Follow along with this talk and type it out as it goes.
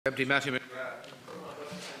Deputy Mattie McGrath.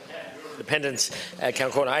 Independence, I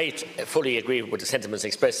fully agree with the sentiments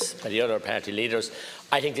expressed by the other party leaders.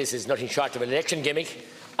 I think this is nothing short of an election gimmick,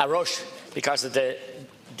 a rush, because of the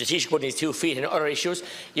Taoiseach putting his 2 feet in other issues.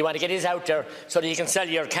 You want to get this out there so that you can sell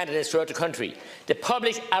your candidates throughout the country. The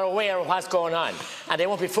public are aware of what's going on, and they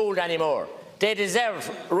won't be fooled anymore. They deserve,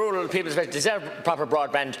 rural people deserve proper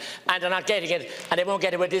broadband, and they're not getting it, and they won't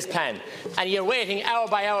get it with this plan. And you're waiting hour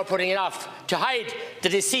by hour, putting it off to hide the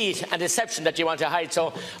deceit and deception that you want to hide.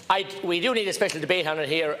 So we do need a special debate on it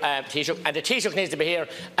here, Taoiseach, and the Taoiseach needs to be here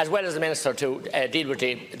as well as the Minister to deal with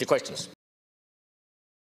the questions.